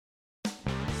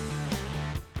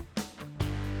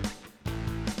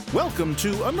Welcome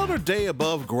to Another Day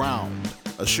Above Ground,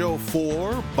 a show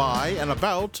for, by, and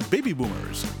about baby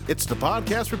boomers. It's the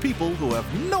podcast for people who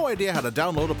have no idea how to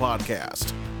download a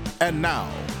podcast. And now,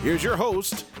 here's your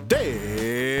host,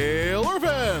 Dale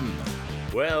Irvin.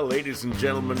 Well, ladies and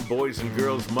gentlemen, boys and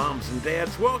girls, moms and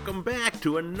dads, welcome back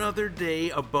to Another Day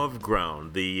Above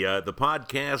Ground, the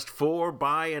podcast for,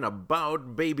 by, and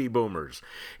about baby boomers.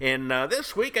 And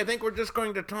this week, I think we're just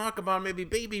going to talk about maybe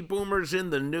baby boomers in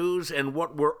the news and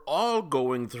what we're all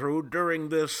going through during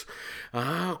this,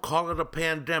 I'll call it a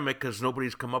pandemic, because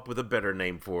nobody's come up with a better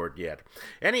name for it yet.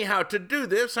 Anyhow, to do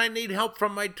this, I need help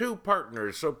from my two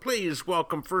partners. So please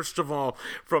welcome, first of all,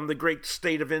 from the great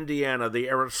state of Indiana, the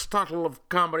Aristotle of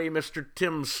comedy, Mr.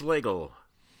 Tim Slagle.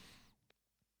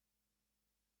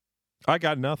 I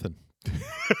got nothing.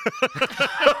 Wow.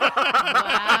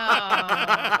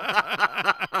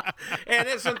 And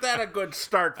isn't that a good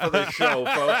start for the show,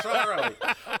 folks? All right.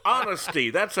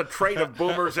 Honesty. That's a trait of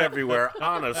boomers everywhere.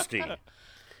 Honesty.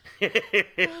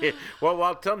 Well,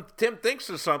 while Tim thinks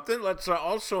of something, let's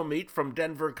also meet from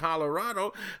Denver,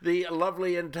 Colorado, the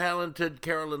lovely and talented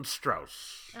Carolyn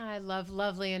Strauss. I love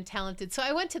lovely and talented. So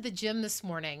I went to the gym this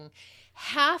morning.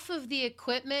 Half of the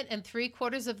equipment and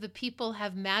 3/4 of the people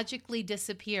have magically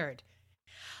disappeared.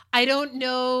 I don't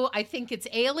know. I think it's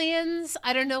aliens.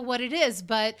 I don't know what it is,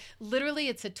 but literally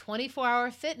it's a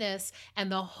 24-hour fitness, and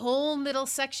the whole middle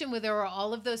section where there are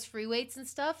all of those free weights and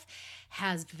stuff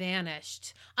has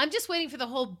vanished. I'm just waiting for the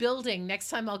whole building. Next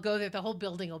time I'll go there, the whole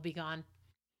building will be gone.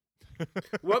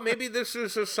 Well, maybe this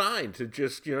is a sign to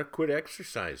just, quit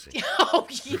exercising. Oh,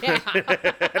 yeah.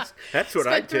 That's what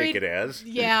I take it as.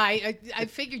 Yeah, I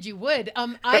figured you would.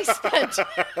 I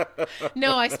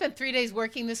spent 3 days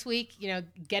working this week,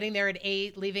 getting there at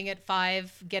 8, leaving at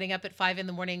 5, getting up at 5 in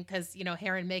the morning because,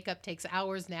 hair and makeup takes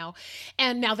hours now.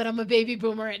 And now that I'm a baby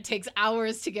boomer, it takes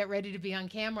hours to get ready to be on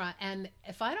camera. And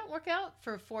if I don't work out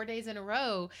for 4 days in a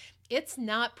row, it's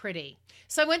not pretty.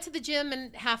 So I went to the gym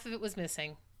and half of it was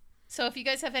missing. So if you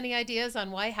guys have any ideas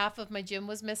on why half of my gym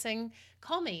was missing,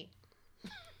 call me.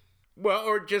 Well,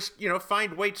 or just,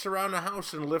 find weights around the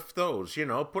house and lift those,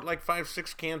 put like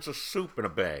 5-6 cans of soup in a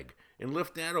bag and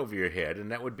lift that over your head,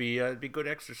 and that would be good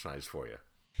exercise for you.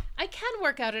 I can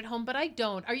work out at home, but I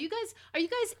don't. Are you guys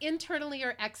internally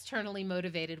or externally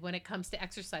motivated when it comes to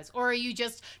exercise, or are you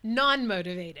just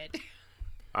non-motivated?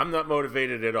 I'm not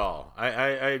motivated at all.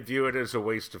 I view it as a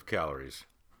waste of calories.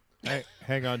 Hey,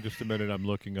 hang on just a minute. I'm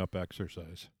looking up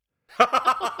exercise.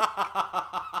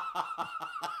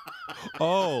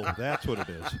 Oh, that's what it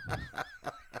is.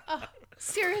 Oh,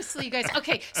 seriously, you guys.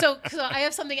 Okay, so I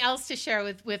have something else to share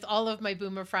with all of my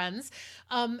boomer friends.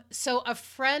 So a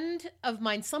friend of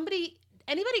mine,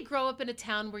 anybody grow up in a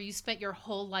town where you spent your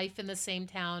whole life in the same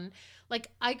town?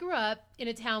 Like, I grew up in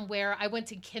a town where I went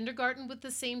to kindergarten with the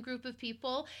same group of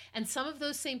people, and some of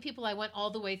those same people I went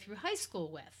all the way through high school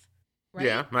with. Right?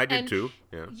 Yeah, I did too.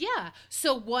 Yeah.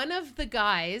 So one of the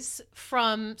guys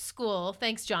from school,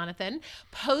 thanks, Jonathan,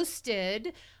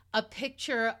 posted a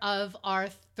picture of our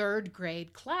 3rd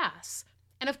grade class.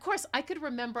 And of course, I could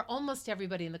remember almost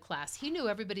everybody in the class. He knew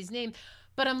everybody's name,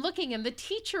 but I'm looking and the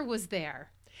teacher was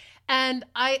there. And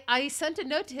I sent a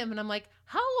note to him and I'm like,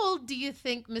 how old do you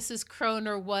think Mrs.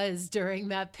 Kroner was during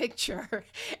that picture?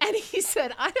 And he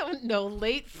said, I don't know,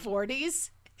 late 40s.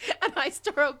 And I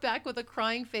wrote back with a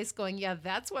crying face going, yeah,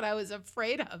 that's what I was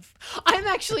afraid of. I'm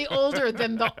actually older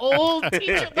than the old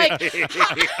teacher. Like,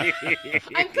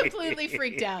 I'm completely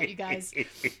freaked out, you guys.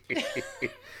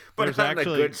 But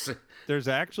there's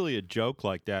actually a joke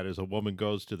like that as a woman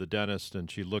goes to the dentist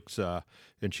and she looks at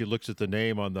the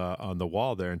name on the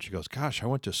wall there and she goes, gosh, I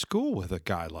went to school with a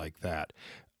guy like that.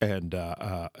 And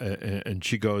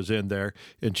she goes in there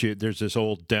and there's this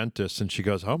old dentist and she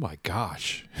goes, oh my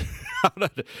gosh,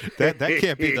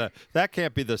 that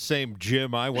can't be the same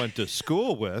Jim I went to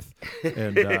school with.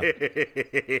 And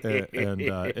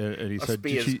he said,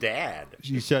 be his dad.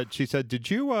 She said,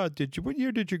 did you what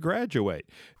year did you graduate?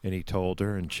 And he told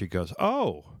her, and she goes,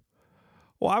 oh,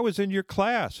 well, I was in your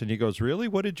class. And he goes, really?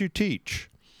 What did you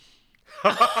teach?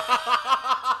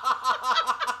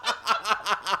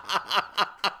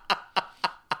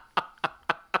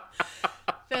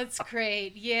 That's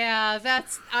great. Yeah,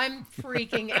 I'm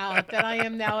freaking out that I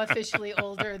am now officially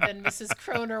older than Mrs.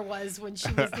 Kroner was when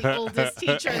she was the oldest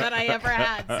teacher that I ever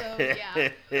had. So,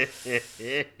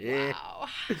 yeah. Wow.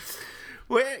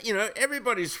 Well,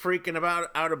 everybody's freaking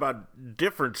out about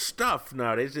different stuff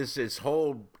nowadays. This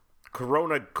whole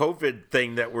Corona COVID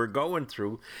thing that we're going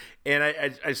through. And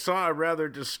I saw a rather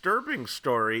disturbing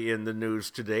story in the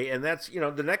news today, and that's,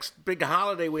 the next big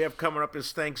holiday we have coming up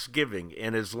is Thanksgiving.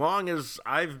 And as long as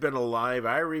I've been alive,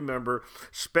 I remember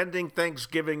spending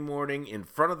Thanksgiving morning in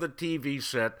front of the TV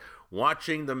set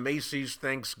watching the Macy's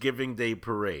Thanksgiving Day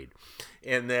Parade.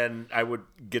 And then I would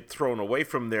get thrown away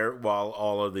from there while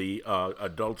all of the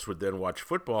adults would then watch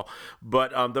football.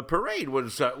 But the parade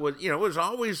was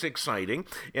always exciting,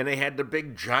 and they had the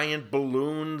big giant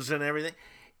balloons and everything.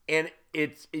 And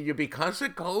because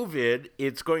of COVID,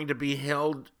 it's going to be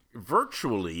held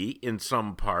virtually in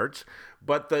some parts,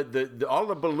 but the all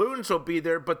the balloons will be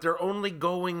there, but they're only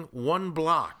going one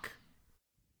block.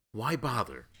 Why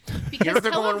bother? Because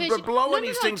they're blowing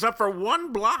these things up for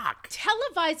one block.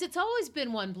 Televised, it's always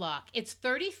been one block. It's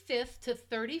 35th to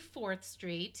 34th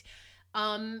Street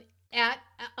on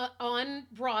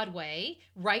Broadway,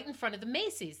 right in front of the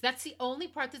Macy's. That's the only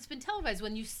part that's been televised.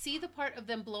 When you see the part of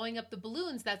them blowing up the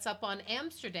balloons, that's up on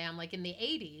Amsterdam, like in the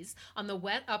 80s, on the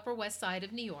Upper West Side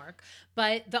of New York.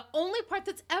 But the only part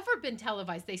that's ever been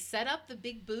televised, they set up the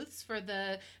big booths for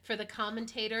the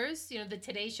commentators, the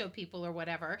Today Show people or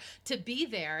whatever, to be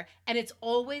there, and it's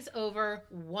always over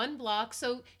one block.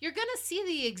 So you're going to see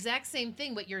the exact same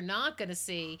thing. What you're not going to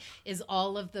see is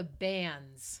all of the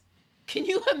bands. Can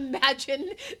you imagine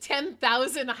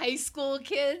 10,000 high school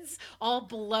kids all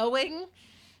blowing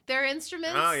their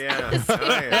instruments? Oh, yeah.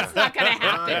 That's not going to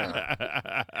happen.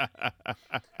 Oh,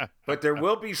 yeah. But there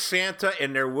will be Santa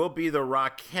and there will be the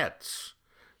Rockettes.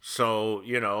 So,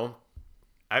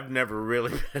 I've never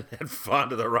really been that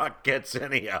fond of the Rockettes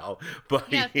anyhow. But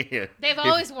yeah, they've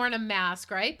always worn a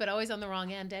mask, right? But always on the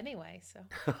wrong end anyway. So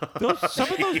some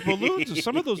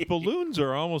of those balloons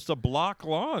are almost a block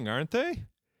long, aren't they?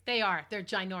 They are. They're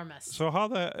ginormous. So how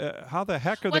the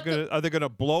heck are they gonna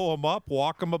blow them up,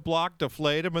 walk them a block,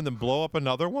 deflate them, and then blow up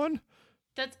another one?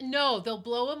 They'll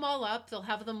blow them all up. They'll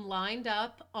have them lined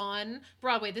up on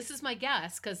Broadway. This is my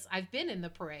guess because I've been in the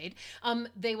parade.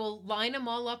 They will line them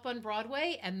all up on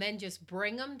Broadway and then just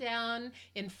bring them down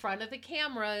in front of the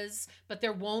cameras. But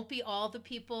there won't be all the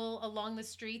people along the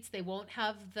streets. They won't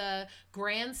have the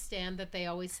grandstand that they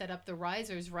always set up the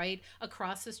risers right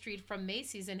across the street from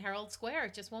Macy's in Herald Square.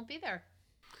 It just won't be there.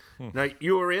 Now,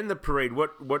 you were in the parade.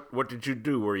 What did you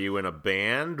do? Were you in a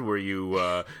band? Were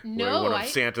you No, one of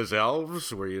Santa's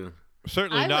elves? Were you?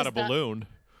 Certainly not a balloon.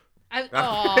 Thanks.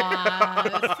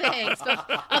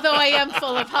 But, although I am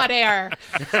full of hot air.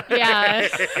 Yeah.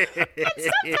 And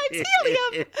sometimes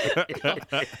helium.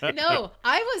 No,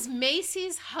 I was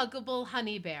Macy's Huggable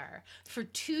Honey Bear for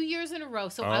 2 years in a row.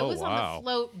 So I was on the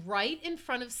float right in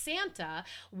front of Santa.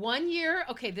 1 year,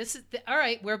 okay, all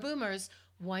right, we're boomers.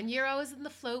 1 year I was in the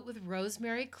float with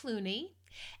Rosemary Clooney,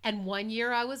 and 1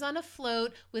 year I was on a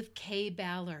float with Kay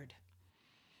Ballard.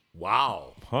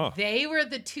 Wow. Huh. They were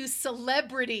the two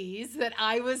celebrities that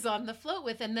I was on the float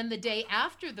with. And then the day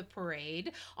after the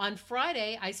parade, on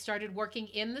Friday, I started working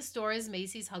in the store as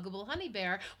Macy's Huggable Honey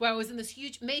Bear, where I was in this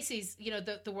huge Macy's,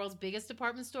 the world's biggest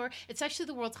department store. It's actually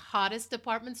the world's hottest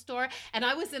department store. And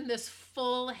I was in this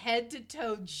full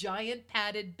head-to-toe giant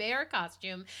padded bear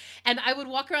costume. And I would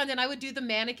walk around and I would do the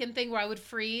mannequin thing where I would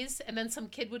freeze, and then some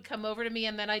kid would come over to me,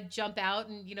 and then I'd jump out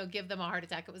and, give them a heart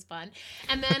attack. It was fun.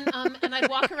 And then and I'd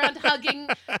walk around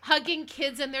hugging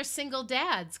kids and their single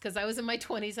dads because I was in my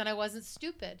 20s and I wasn't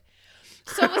stupid.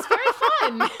 So it was very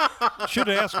fun. Should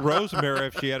have asked Rosemary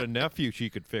if she had a nephew she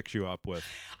could fix you up with.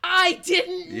 I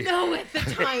didn't know at the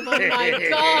time. Oh my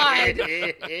God.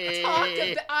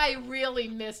 I really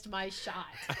missed my shot.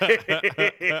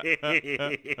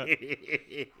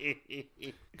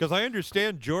 Because I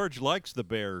understand George likes the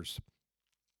Bears.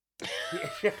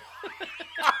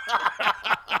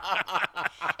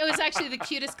 It was actually the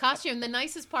cutest costume. The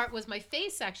nicest part was my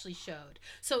face actually showed.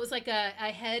 So it was like a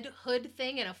head hood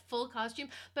thing and a full costume.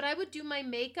 But I would do my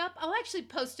makeup. I'll actually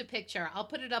post a picture. I'll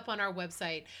put it up on our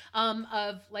website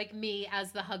of like me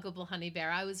as the Huggable Honey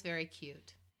Bear. I was very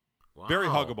cute. Wow. Very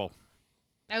huggable.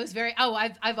 I was very. Oh,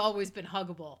 I've always been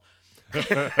huggable.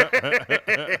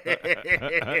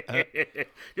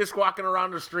 Just walking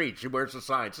around the street, she wears a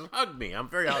sign. Says, "Hug me. I'm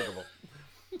very huggable."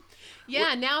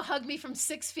 Yeah, now hug me from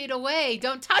 6 feet away.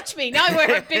 Don't touch me. Now I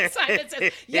wear a big sign that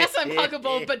says, "Yes, I'm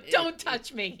huggable, but don't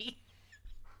touch me."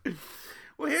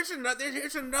 Well, here's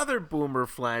another boomer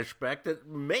flashback that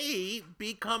may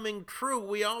be coming true.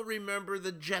 We all remember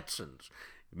the Jetsons.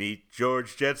 Meet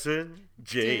George Jetson,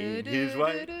 Jane, his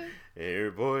wife,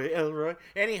 Airboy Elroy.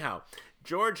 Anyhow,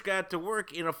 George got to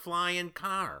work in a flying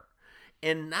car.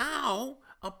 And now,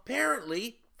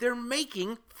 apparently, they're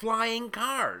making flying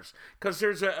cars. Because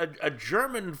there's a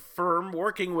German firm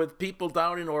working with people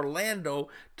down in Orlando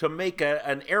to make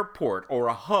an airport, or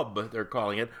a hub, they're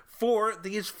calling it, for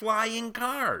these flying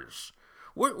cars.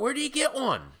 Where do you get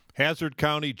one? Hazard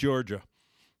County, Georgia.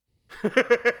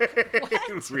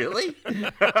 Really?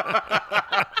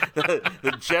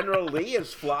 the General Lee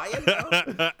is flying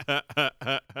now?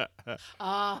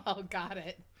 Oh, got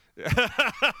it.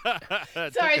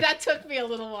 Sorry, that took me a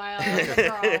little while. A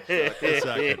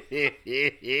second.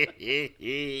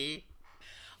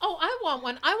 Oh, I want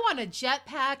one. I want a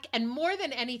jetpack. And more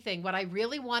than anything, what I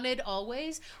really wanted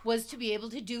always was to be able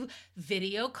to do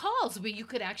video calls where you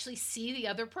could actually see the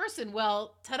other person.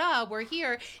 Well, ta-da, we're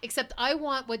here. Except I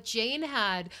want what Jane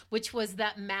had, which was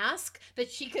that mask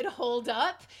that she could hold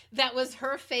up. That was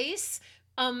her face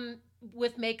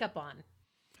with makeup on.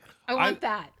 I want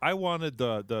that. I wanted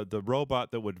the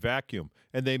robot that would vacuum.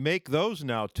 And they make those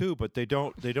now too, but they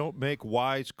don't make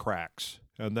wisecracks.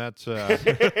 And that's I want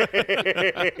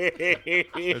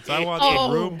the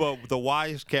Roomba, the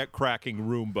wisecracking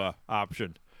Roomba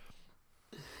option.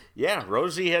 Yeah,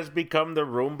 Rosie has become the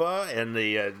Roomba, and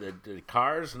the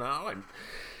cars now, and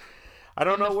I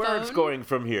don't know where it's going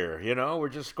from here. You know, we're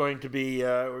just going to be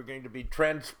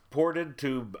transported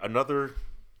to another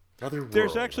world.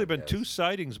 There's actually been 2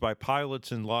 sightings by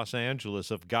pilots in Los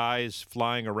Angeles of guys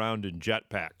flying around in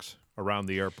jetpacks around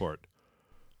the airport.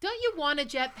 Don't you want a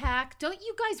jetpack? Don't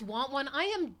you guys want one? I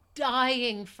am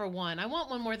dying for one. I want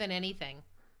one more than anything.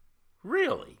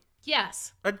 Really?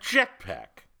 Yes. A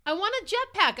jetpack? I want a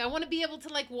jetpack. I want to be able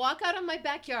to walk out of my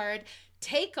backyard,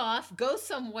 take off, go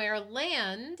somewhere,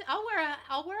 land. I'll wear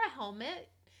a helmet.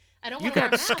 I don't. You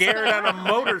got scared on a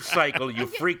motorcycle. You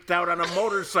freaked out on a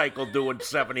motorcycle doing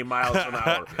 70 miles an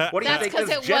hour. What do you think this jetpack's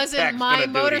gonna do to you? That's because it wasn't my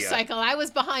motorcycle. I was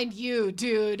behind you,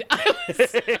 dude.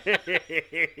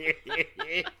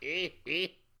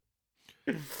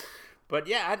 But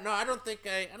yeah, I don't think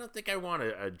I want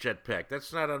a jetpack.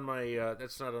 That's not on my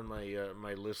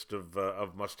my list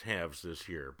of must-haves this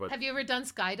year. But have you ever done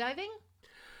skydiving?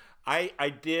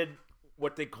 I did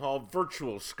what they call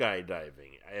virtual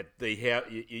skydiving. They have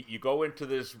you go into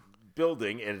this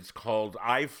building, and it's called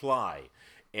iFly,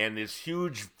 and this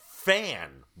huge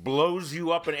fan blows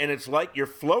you up, and it's like you're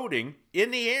floating in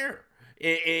the air,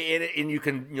 and you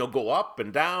can go up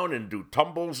and down and do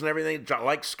tumbles and everything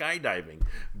like skydiving.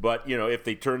 But if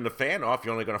they turn the fan off,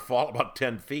 you're only going to fall about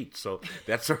 10 feet. So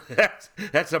that's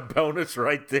a bonus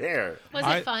right there. Was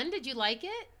it fun? Did you like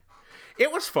it? It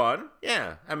was fun,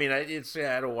 yeah. I mean, I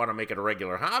don't want to make it a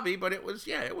regular hobby, but it was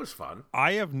fun.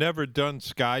 I have never done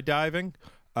skydiving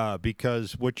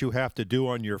because what you have to do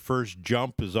on your first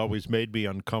jump has always made me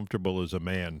uncomfortable as a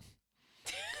man.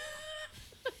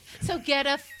 So get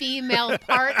a female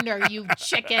partner, you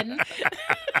chicken.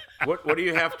 What do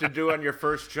you have to do on your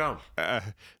first jump?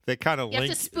 They kind of link. You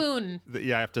have to spoon.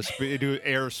 Yeah, I have to do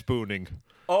air spooning.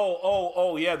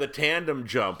 Oh, yeah, the tandem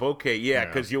jump. Okay, yeah,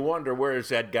 because you wonder, where is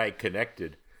that guy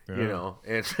connected? Yeah.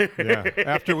 Yeah.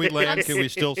 After we land, can we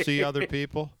still see other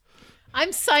people?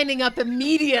 I'm signing up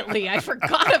immediately. I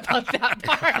forgot about that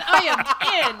part. I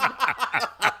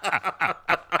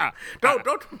am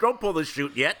in. Don't pull the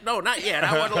chute yet. No, not yet.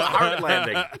 I want a hard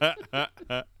landing.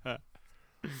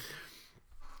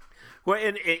 Well,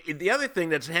 and the other thing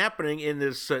that's happening in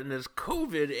this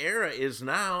COVID era is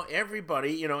now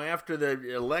everybody, after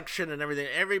the election and everything,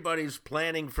 everybody's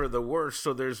planning for the worst.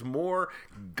 So there's more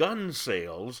gun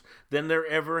sales than there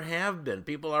ever have been.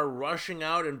 People are rushing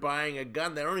out and buying a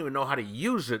gun. They don't even know how to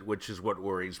use it, which is what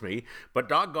worries me. But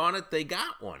doggone it, they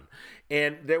got one.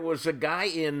 And there was a guy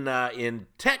in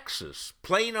Texas,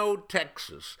 Plano,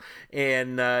 Texas,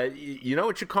 and you know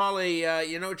what you call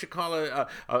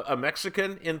a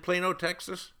Mexican in Plano,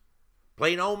 Texas?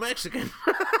 Plano Mexican.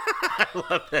 I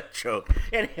love that joke.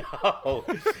 Anyhow,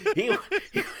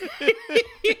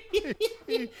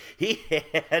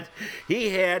 he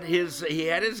had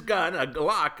his gun, a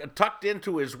Glock, tucked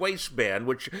into his waistband,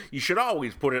 which you should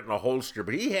always put it in a holster,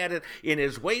 but he had it in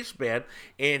his waistband,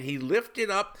 and he lifted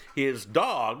up his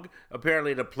dog,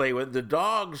 apparently to play with. The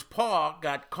dog's paw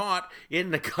got caught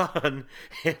in the gun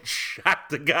and shot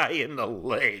the guy in the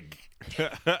leg.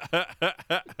 And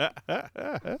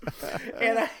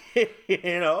I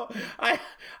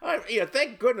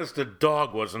thank goodness the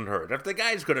dog wasn't hurt. If the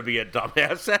guy's going to be a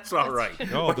dumbass, that's all right.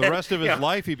 No, the rest of his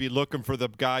life he'd be looking for the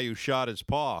guy who shot his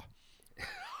paw.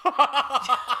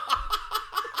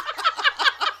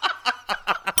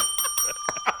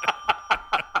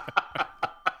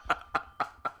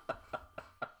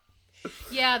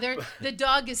 Yeah, the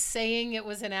dog is saying it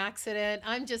was an accident.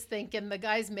 I'm just thinking the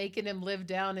guy's making him live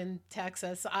down in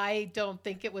Texas. I don't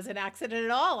think it was an accident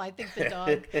at all. I think the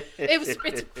dog,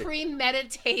 it's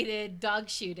premeditated dog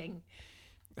shooting.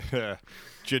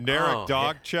 Generic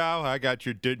dog chow? I got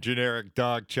your generic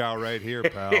dog chow right here,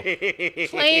 pal.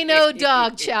 Plain old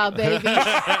dog chow, baby.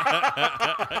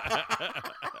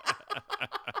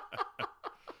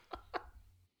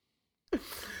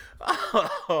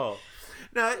 Oh.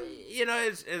 Now,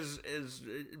 as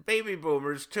baby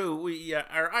boomers, too,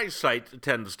 our eyesight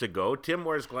tends to go. Tim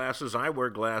wears glasses. I wear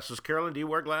glasses. Carolyn, do you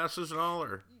wear glasses at all?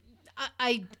 Or?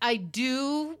 I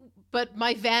do, but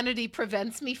my vanity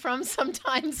prevents me from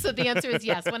sometimes. So the answer is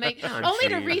yes. When only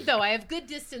to read, though. I have good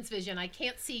distance vision. I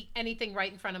can't see anything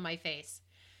right in front of my face.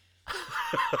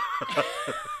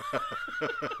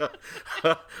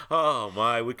 Oh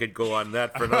my, we could go on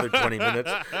that for another 20 minutes.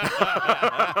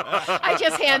 I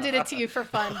just handed it to you for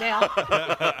fun, Dale.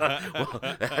 Well,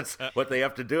 that's what they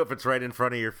have to do if it's right in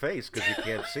front of your face because you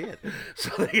can't see it.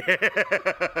 So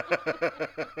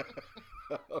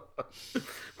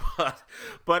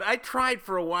but I tried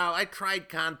for a while. I tried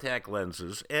contact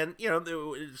lenses, and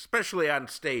especially on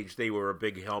stage, they were a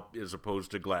big help as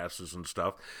opposed to glasses and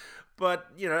stuff.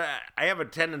 But I have a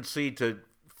tendency to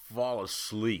fall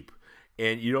asleep,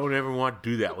 and you don't ever want to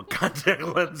do that with contact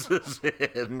lenses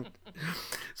in.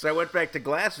 So I went back to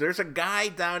glasses. There's a guy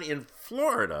down in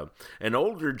Florida, an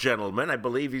older gentleman, I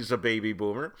believe he's a baby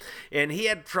boomer, and he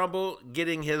had trouble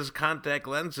getting his contact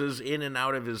lenses in and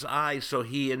out of his eyes, so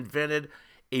he invented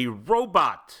a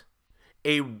robot.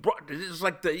 It's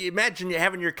like imagine you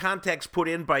having your contacts put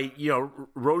in by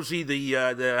Rosie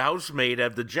the housemaid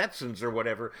of the Jetsons or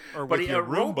whatever, but a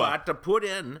robot to put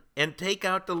in and take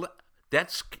out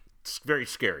that's very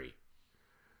scary,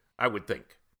 I would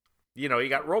think. You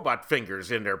got robot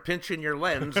fingers in there pinching your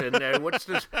lens, and what's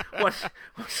this?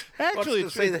 Actually,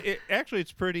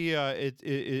 it's pretty.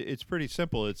 It's pretty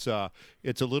simple. It's a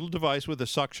little device with a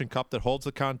suction cup that holds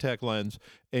the contact lens,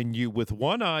 and with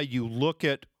one eye you look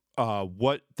at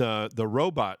what the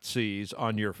robot sees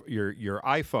on your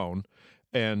iPhone,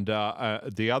 and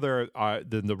the other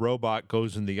then the robot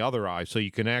goes in the other eye, so you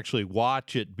can actually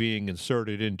watch it being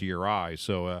inserted into your eye.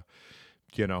 So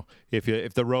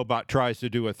if the robot tries to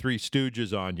do a Three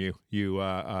Stooges on you,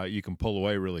 you can pull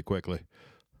away really quickly.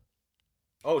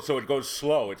 Oh, so it goes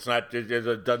slow. It's not. It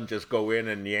doesn't just go in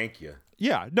and yank you.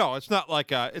 Yeah, no, it's not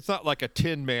like a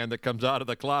Tin Man that comes out of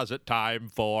the closet. Time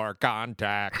for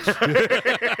contacts.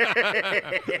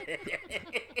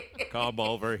 Come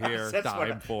over here.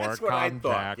 Time for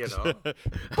contacts.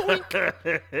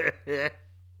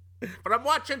 But I'm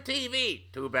watching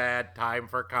TV. Too bad. Time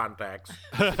for contacts.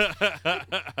 I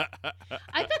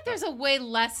bet there's a way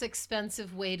less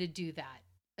expensive way to do that.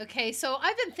 Okay, so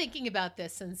I've been thinking about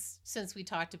this since we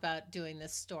talked about doing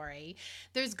this story.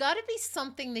 There's got to be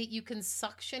something that you can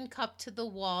suction cup to the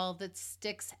wall that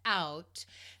sticks out,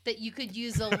 that you could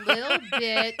use a little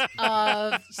bit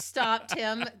of, stop,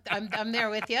 Tim, I'm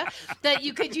there with you, that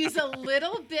you could use a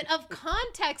little bit of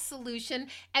contact solution,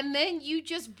 and then you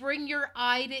just bring your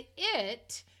eye to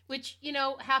it, which,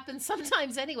 happens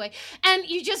sometimes anyway. And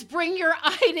you just bring your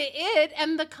eye to it,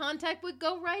 and the contact would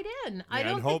go right in. I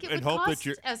don't think it would cost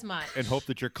as much. And hope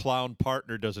that your clown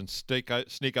partner doesn't sneak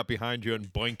up behind you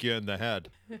and boink you in the head.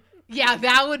 Yeah,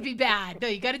 that would be bad. No,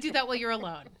 you got to do that while you're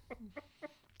alone.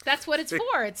 That's what it's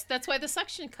for. That's why the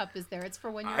suction cup is there. It's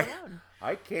for when you're alone.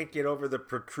 I can't get over the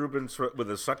protuberance with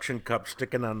a suction cup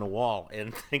sticking on the wall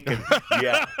and thinking,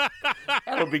 yeah,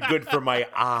 that'll be good for my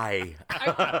eye.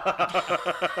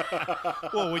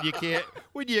 Well,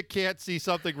 when you can't see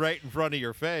something right in front of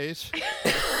your face.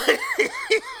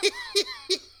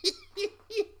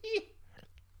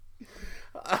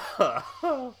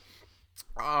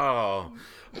 Oh,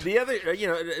 the other,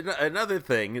 another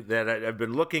thing that I've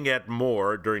been looking at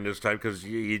more during this time, because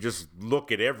you just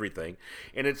look at everything,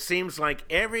 and it seems like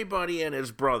everybody and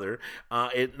his brother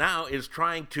now is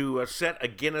trying to set a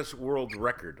Guinness World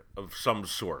Record of some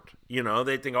sort.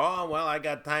 They think, oh, well, I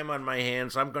got time on my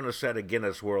hands. I'm going to set a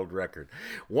Guinness World Record.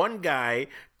 One guy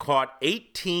caught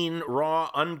 18 raw,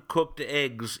 uncooked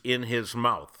eggs in his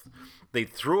mouth. They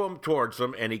threw him towards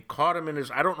him, and he caught him in his...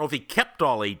 I don't know if he kept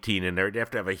all 18 in there. You'd have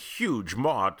to have a huge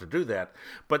maw to do that.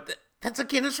 But that's a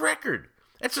Guinness record.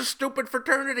 That's a stupid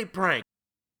fraternity prank.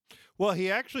 Well,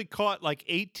 he actually caught like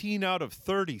 18 out of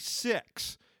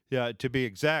 36, to be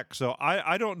exact. So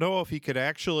I don't know if he could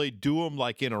actually do them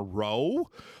like in a row,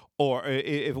 Or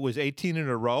if it was 18 in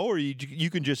a row, or you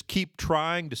can just keep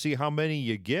trying to see how many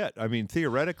you get. I mean,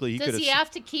 theoretically, Does he have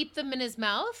to keep them in his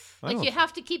mouth? Like, you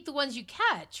have to keep the ones you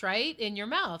catch, right, in your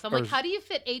mouth. I'm like, how do you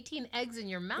fit 18 eggs in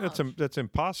your mouth? That's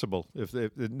impossible if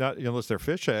not unless they're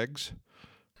fish eggs.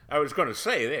 I was going to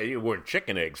say they weren't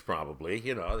chicken eggs, probably.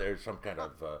 There's some kind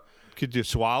of. Could you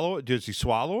swallow it? Does he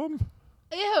swallow them?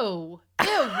 Ew.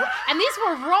 And these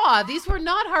were raw. These were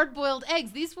not hard-boiled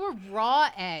eggs. These were raw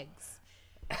eggs.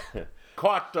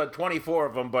 Caught 24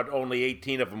 of them, but only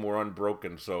 18 of them were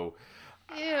unbroken. So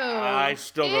Ew. I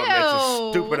still don't. It's a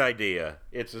stupid idea.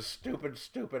 It's a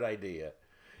stupid idea,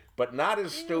 but not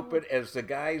as stupid as the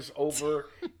guys over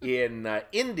in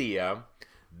India.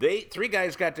 Three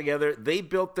guys got together. They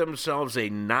built themselves a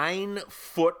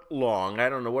 9-foot long. I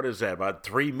don't know what is that, about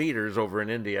 3 meters over in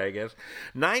India, I guess.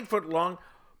 9-foot long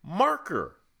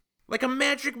marker, like a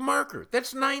magic marker.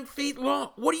 That's 9 feet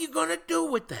long. What are you going to do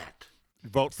with that?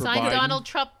 Vote for Sign Biden. Donald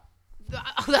Trump.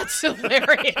 Oh, that's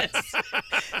hilarious.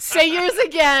 Say yours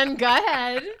again. Go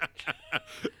ahead.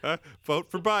 Vote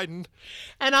for Biden.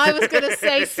 And I was going to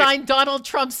say sign Donald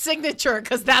Trump's signature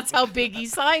because that's how big he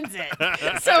signs it.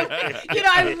 So,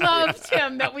 I loved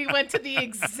him that we went to the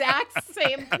exact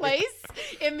same place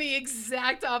in the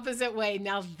exact opposite way.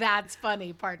 Now that's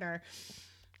funny, partner.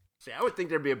 See, I would think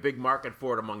there'd be a big market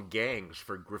for it among gangs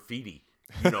for graffiti.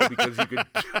 Because you could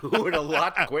do it a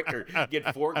lot quicker.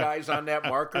 Get 4 guys on that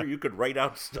marker, you could write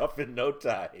out stuff in no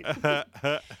time.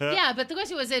 Yeah, but the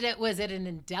question was it an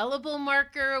indelible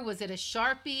marker? Was it a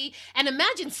Sharpie? And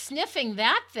imagine sniffing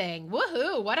that thing.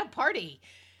 Woohoo, what a party.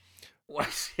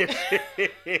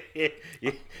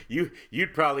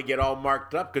 You'd probably get all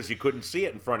marked up because you couldn't see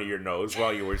it in front of your nose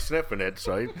while you were sniffing it.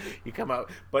 So you come out.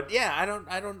 But yeah, I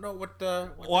don't know what.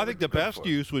 Well, I think the best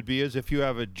use would be is if you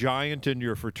have a giant in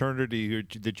your fraternity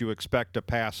that you expect to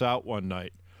pass out one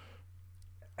night.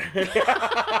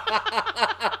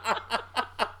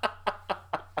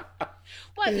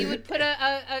 What, you would put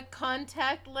a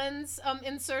contact lens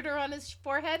inserter on his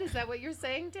forehead? Is that what you're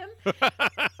saying, Tim?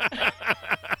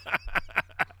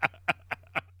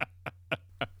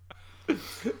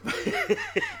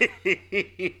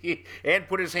 And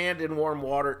put his hand in warm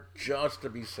water just to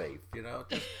be safe,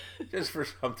 just for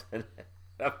something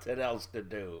else to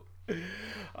do.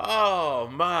 Oh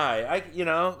my,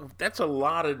 that's a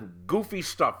lot of goofy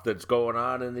stuff that's going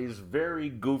on in these very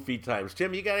goofy times.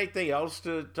 Tim, you got anything else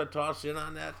to toss in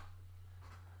on that?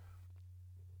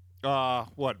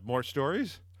 What, more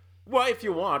stories? Well, if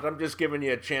you want, I'm just giving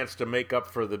you a chance to make up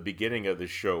for the beginning of the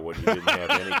show when you didn't have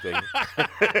anything.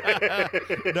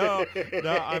 No,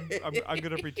 I'm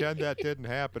going to pretend that didn't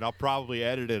happen. I'll probably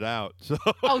edit it out. So.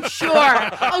 Oh, sure.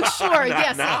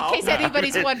 Yes. In case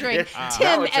anybody's wondering,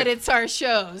 Tim edits our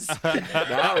shows.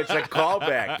 Now it's a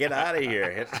callback. Get out of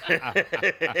here.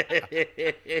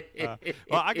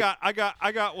 Well, I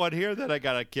got one here that I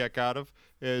got a kick out of.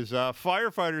 Is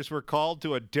firefighters were called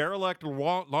to a derelict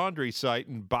laundry site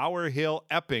in Bower Hill,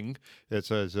 Epping. It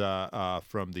says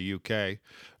from the UK.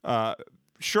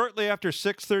 Shortly after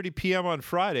 6:30 p.m. on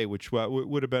Friday, which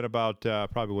would have been about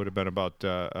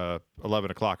 11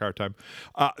 o'clock our time,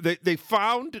 they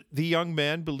found the young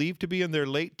men, believed to be in their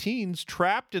late teens,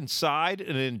 trapped inside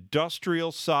an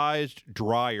industrial-sized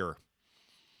dryer.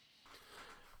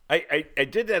 I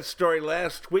did that story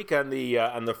last week on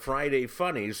the Friday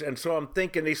Funnies, and so I'm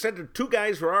thinking, they said the 2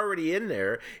 guys were already in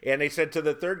there, and they said to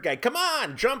the 3rd guy, "Come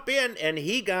on, jump in," and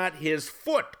he got his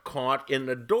foot caught in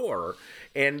the door,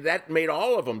 and that made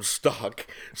all of them stuck.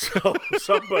 So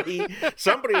somebody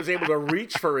was able to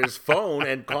reach for his phone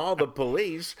and call the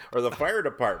police or the fire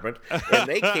department, and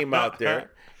they came out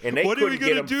there, and they couldn't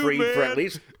get him free for at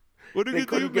least. They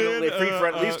couldn't get him free for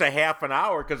at least a half an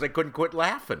hour because they couldn't quit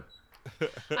laughing.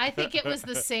 I think it was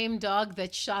the same dog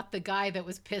that shot the guy that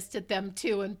was pissed at them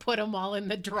too and put them all in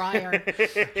the dryer.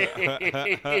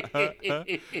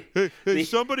 Hey,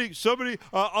 somebody,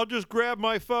 I'll just grab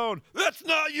my phone. That's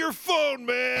not your phone,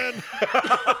 man.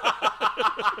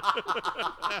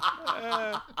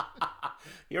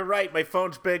 You're right. My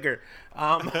phone's bigger.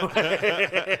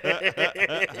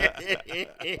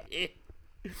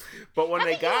 But when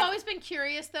You've always been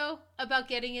curious though about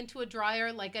getting into a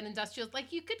dryer, like an industrial,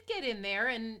 like you could get in there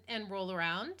and roll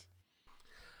around.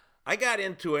 I got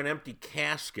into an empty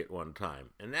casket one time,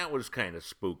 and that was kind of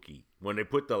spooky. When they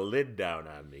put the lid down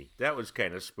on me, that was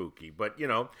kind of spooky. But,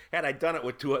 had I done it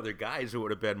with 2 other guys, it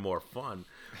would have been more fun.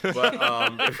 But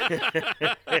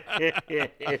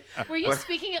were you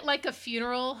speaking at like a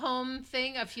funeral home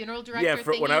thing, a funeral director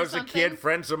thing? Yeah, when I was a kid,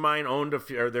 friends of mine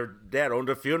their dad owned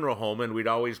a funeral home, and we'd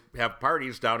always have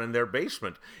parties down in their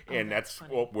basement. And that's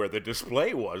where the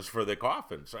display was for the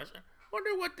coffins. So I said,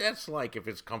 Wonder what that's like if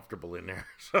it's comfortable in there.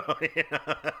 So,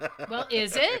 Well,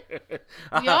 is it?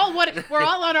 We're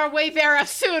all on our way there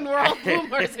soon. We're all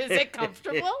boomers. Is it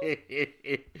comfortable?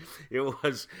 It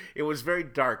was very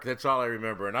dark. That's all I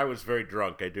remember, and I was very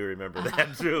drunk. I do remember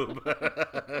that too.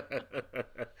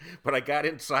 But I got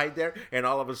inside there, and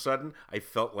all of a sudden, I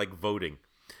felt like voting.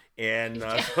 And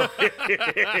For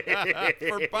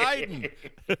Biden.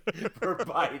 For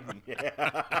Biden,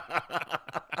 yeah.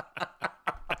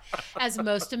 As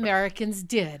most Americans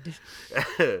did.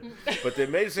 But the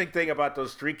amazing thing about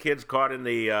those three kids caught in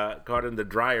the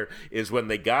dryer is when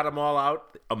they got them all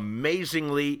out,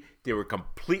 amazingly, they were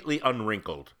completely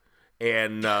unwrinkled.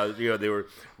 And, they were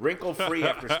wrinkle-free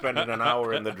after spending an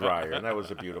hour in the dryer, and that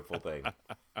was a beautiful thing.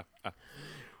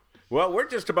 Well, we're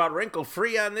just about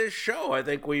wrinkle-free on this show. I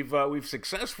think we've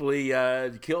successfully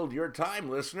killed your time,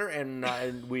 listener,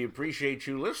 and we appreciate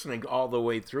you listening all the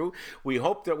way through. We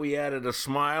hope that we added a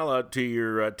smile to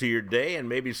your day and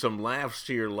maybe some laughs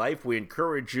to your life. We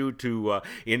encourage you to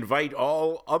invite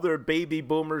all other baby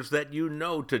boomers that you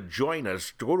know to join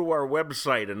us. Go to our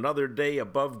website,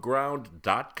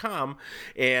 anotherdayaboveground.com,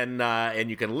 and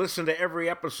you can listen to every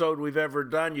episode we've ever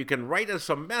done. You can write us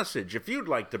a message if you'd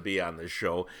like to be on the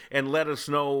show, and let us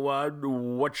know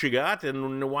what you got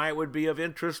and why it would be of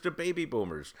interest to baby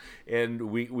boomers.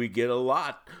 And we get a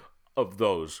lot of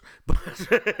those. But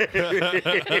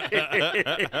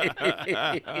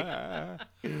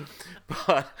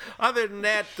other than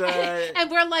that,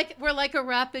 and we're like a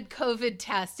rapid COVID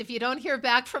test. If you don't hear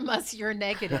back from us, you're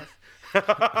negative.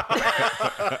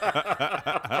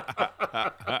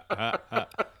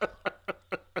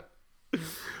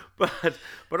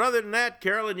 But other than that,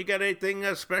 Carolyn, you got anything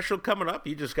special coming up?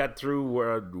 You just got through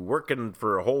working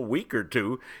for a whole week or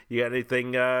two. You got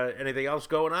anything else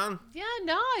going on? Yeah,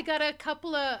 no, I got a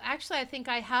couple of, actually, I think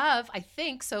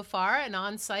so far, an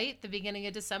on-site the beginning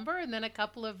of December, and then a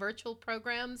couple of virtual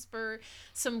programs for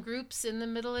some groups in the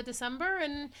middle of December,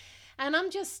 and I'm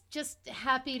just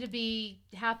happy to be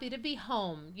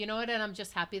home. You know what? And I'm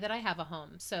just happy that I have a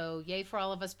home. So yay for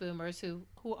all of us boomers who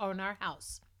own our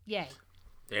house. Yay.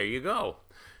 There you go.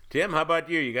 Tim, how about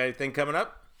you? You got anything coming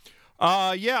up?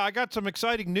 Yeah, I got some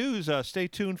exciting news. Stay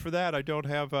tuned for that. I don't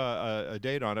have a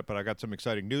date on it, but I got some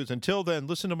exciting news. Until then,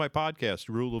 listen to my podcast,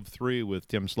 Rule of Three, with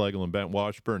Tim Slagle and Bent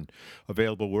Washburn,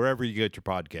 available wherever you get your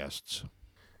podcasts.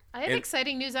 I have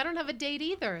exciting news. I don't have a date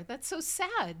either. That's so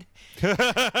sad. We're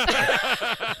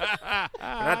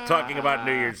not talking about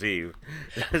New Year's Eve.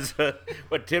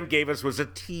 What Tim gave us was a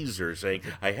teaser saying,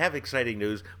 I have exciting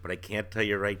news, but I can't tell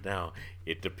you right now.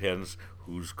 It depends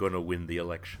who's going to win the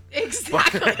election.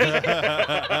 Exactly.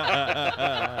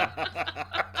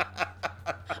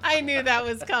 I knew that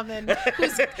was coming.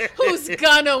 Who's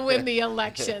gonna win the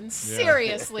election?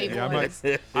 Seriously, boys.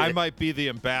 I might be the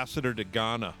ambassador to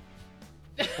Ghana.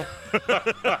 You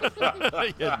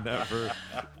never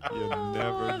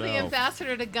know. The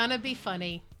ambassador to Gonna Be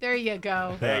Funny. There you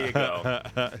go. There you go.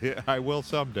 I will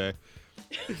someday.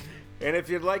 And if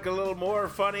you'd like a little more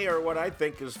funny, or what I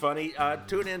think is funny,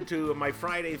 tune into my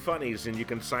Friday Funnies, and you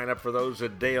can sign up for those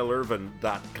at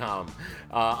daleirvin.com.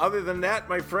 Other than that,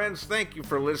 my friends, thank you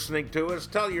for listening to us.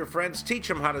 Tell your friends, teach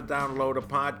them how to download a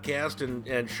podcast,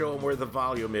 and show them where the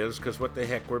volume is, because what the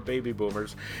heck, we're baby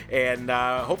boomers. And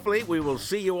hopefully we will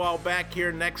see you all back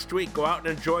here next week. Go out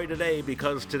and enjoy today,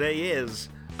 because today is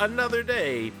another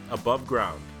day above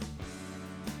ground.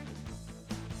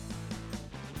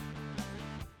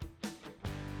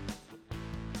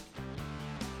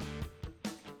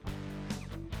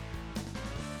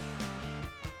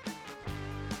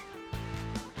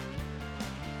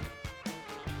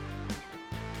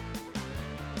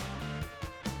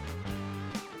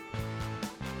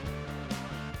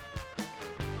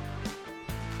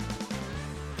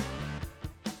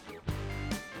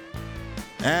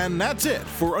 And that's it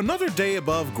for another day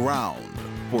above ground.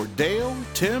 For Dale,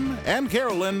 Tim, and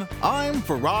Carolyn, I'm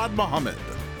Farad Muhammad.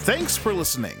 Thanks for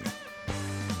listening.